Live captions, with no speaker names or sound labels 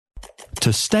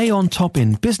To stay on top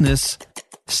in business,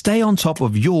 stay on top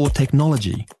of your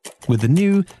technology with the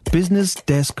new Business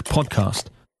Desk podcast,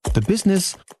 The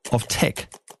Business of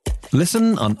Tech.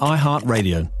 Listen on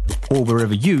iHeartRadio or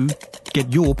wherever you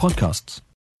get your podcasts.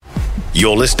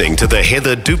 You're listening to the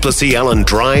Heather Duplessis-Allen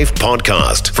Drive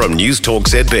podcast from News Talk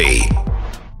ZB.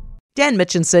 Dan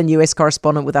Mitchinson, US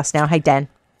correspondent with us now. Hey, Dan.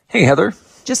 Hey, Heather.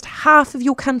 Just half of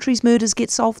your country's murders get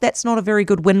solved. That's not a very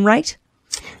good win rate.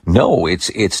 No, it's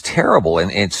terrible,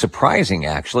 and it's surprising,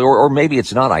 actually, or maybe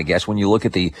it's not, I guess, when you look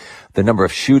at the number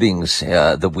of shootings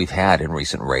that we've had in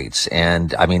recent rates.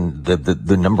 And I mean,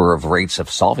 the number of rates of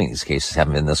solving these cases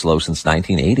haven't been this low since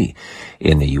 1980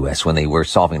 in the U.S., when they were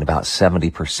solving about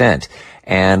 70%.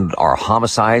 And our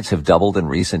homicides have doubled in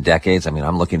recent decades. I mean,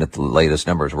 I'm looking at the latest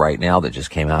numbers right now that just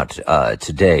came out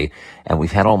today, and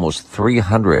we've had almost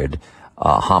 300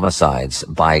 homicides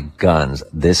by guns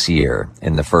this year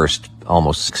in the first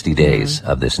almost 60 days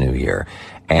of this new year.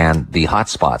 And the hot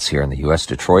spots here in the U.S.,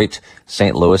 Detroit,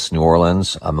 St. Louis, New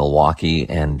Orleans, Milwaukee,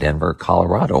 and Denver,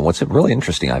 Colorado. And what's really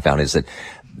interesting, I found, is that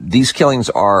these killings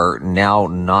are now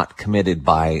not committed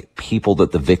by people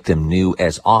that the victim knew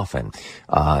as often.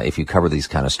 If you cover these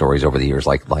kind of stories over the years,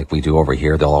 like we do over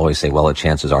here, they'll always say, well, the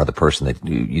chances are the person that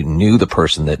you knew the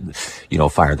person that,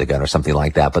 fired the gun or something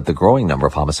like that. But the growing number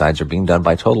of homicides are being done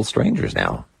by total strangers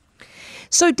now.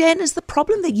 So, Dan, is the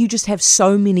problem that you just have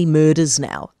so many murders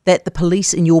now that the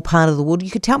police in your part of the world, you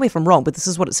could tell me if I'm wrong, but this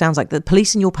is what it sounds like, the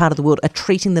police in your part of the world are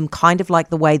treating them kind of like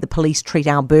the way the police treat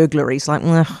our burglaries, like,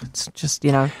 it's just,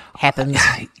 happens.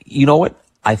 You know what?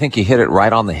 I think you hit it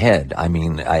right on the head. I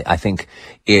mean, I think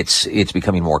it's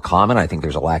becoming more common. I think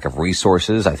there's a lack of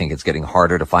resources. I think it's getting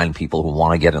harder to find people who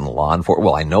want to get in law enforcement.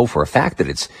 Well, I know for a fact that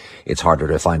it's harder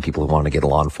to find people who want to get in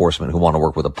law enforcement, who want to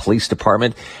work with a police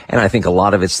department. And I think a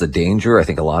lot of it's the danger. I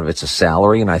think a lot of it's a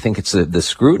salary. And I think it's the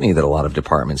scrutiny that a lot of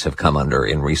departments have come under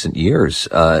in recent years,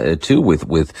 too,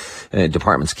 with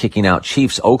departments kicking out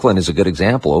chiefs. Oakland is a good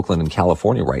example. Oakland in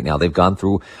California right now, they've gone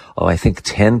through, I think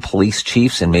 10 police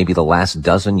chiefs in maybe the last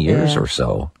dozen years or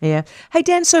so. Yeah. Hey,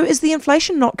 Dan, so is the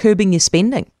inflation not curbing your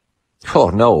spending? Oh,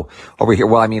 no. Over here,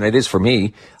 well, I mean, it is for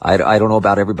me. I don't know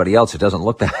about everybody else. It doesn't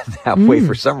look that way.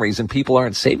 For some reason, people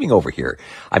aren't saving over here.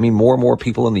 I mean, more and more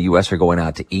people in the U.S. are going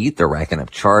out to eat. They're racking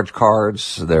up charge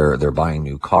cards. They're buying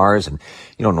new cars. And,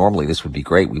 normally this would be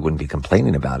great. We wouldn't be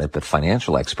complaining about it. But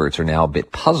financial experts are now a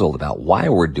bit puzzled about why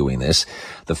we're doing this.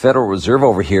 The Federal Reserve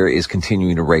over here is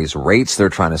continuing to raise rates. They're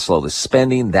trying to slow the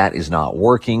spending. That is not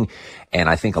working. And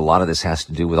I think a lot of this has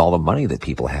to do with all the money that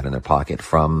people had in their pocket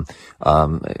from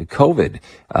COVID.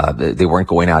 They weren't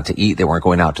going out to eat. They weren't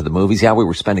going out to the movies. Yeah, we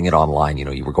were spending it online.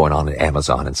 You were going on to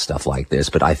Amazon and stuff like this.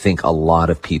 But I think a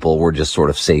lot of people were just sort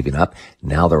of saving up.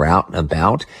 Now they're out and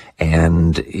about.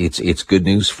 And it's good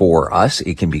news for us.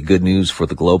 It can be good news for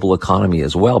the global economy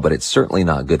as well. But it's certainly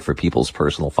not good for people's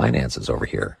personal finances over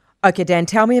here. Okay, Dan,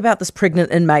 tell me about this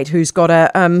pregnant inmate who's got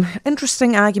a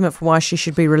interesting argument for why she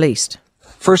should be released.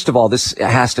 First of all, this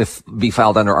has to be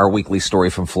filed under our weekly story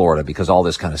from Florida, because all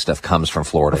this kind of stuff comes from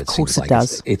Florida. Of course it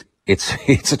does. It's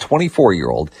a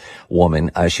 24-year-old woman.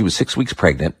 She was 6 weeks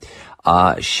pregnant.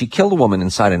 She killed a woman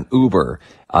inside an Uber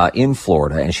in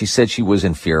Florida, and she said she was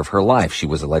in fear of her life. She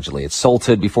was allegedly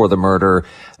assaulted before the murder,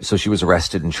 so she was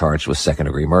arrested and charged with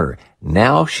second-degree murder.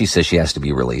 Now she says she has to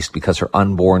be released because her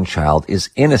unborn child is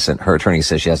innocent. Her attorney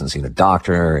says she hasn't seen a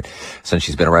doctor. Since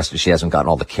she's been arrested, she hasn't gotten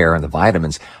all the care and the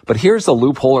vitamins. But here's the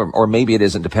loophole, or maybe it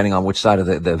isn't, depending on which side of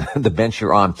the bench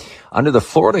you're on. Under the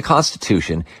Florida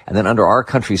Constitution, and then under our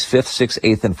country's 5th, 6th,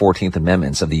 8th, and 14th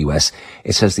Amendments of the U.S.,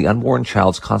 it says the unborn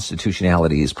child's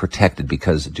constitutionality is protected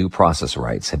because due process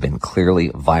rights have been clearly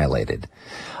violated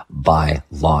by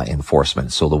law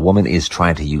enforcement. So the woman is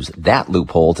trying to use that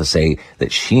loophole to say that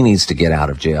she needs to get out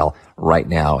of jail right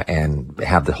now and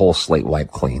have the whole slate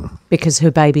wiped clean. Because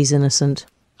her baby's innocent.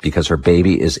 Because her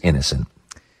baby is innocent.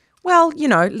 Well,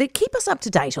 keep us up to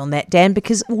date on that, Dan,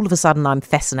 because all of a sudden I'm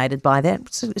fascinated by that.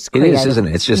 It's creative. It is, isn't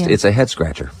it? It's just, It's a head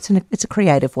scratcher. It's a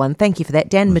creative one. Thank you for that.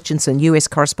 Dan Mitchinson, US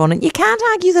correspondent. You can't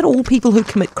argue that all people who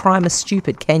commit crime are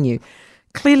stupid, can you?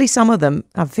 Clearly some of them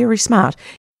are very smart.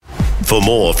 For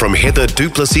more from Heather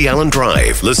Duplessis-Allen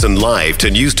Drive, listen live to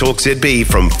News Talk ZB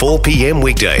from 4 p.m.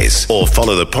 weekdays or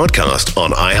follow the podcast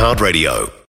on iHeartRadio.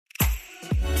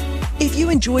 If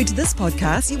you enjoyed this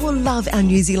podcast, you will love our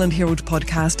New Zealand Herald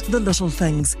podcast, The Little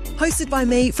Things, hosted by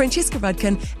me, Francesca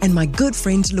Rudkin, and my good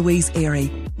friend Louise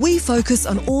Airy. We focus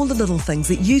on all the little things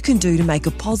that you can do to make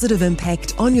a positive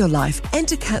impact on your life and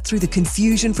to cut through the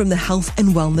confusion from the health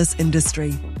and wellness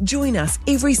industry. Join us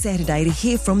every Saturday to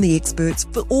hear from the experts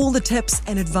for all the tips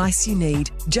and advice you need.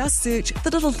 Just search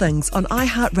The Little Things on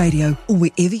iHeartRadio or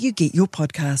wherever you get your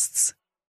podcasts.